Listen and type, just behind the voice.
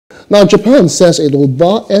Now, Japan says it will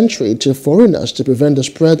bar entry to foreigners to prevent the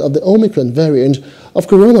spread of the Omicron variant of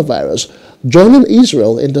coronavirus, joining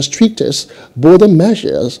Israel in the strictest border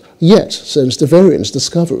measures yet since the variant's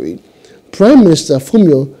discovery. Prime Minister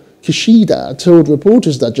Fumio Kishida told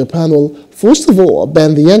reporters that Japan will first of all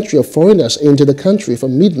ban the entry of foreigners into the country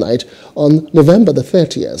from midnight on November the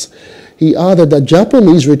 30th. He added that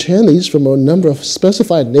Japanese returnees from a number of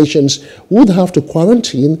specified nations would have to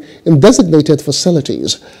quarantine in designated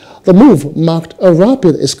facilities. The move marked a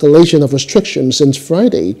rapid escalation of restrictions since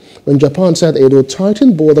Friday, when Japan said it would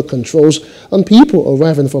tighten border controls on people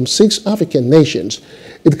arriving from 6 African nations.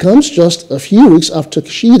 It comes just a few weeks after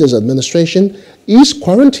Kishida's administration eased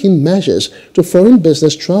quarantine measures to foreign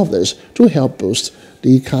business travelers to help boost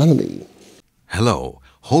the economy. Hello,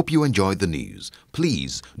 hope you enjoyed the news.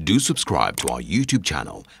 Please do subscribe to our YouTube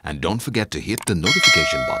channel and don't forget to hit the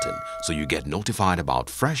notification button so you get notified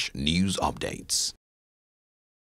about fresh news updates.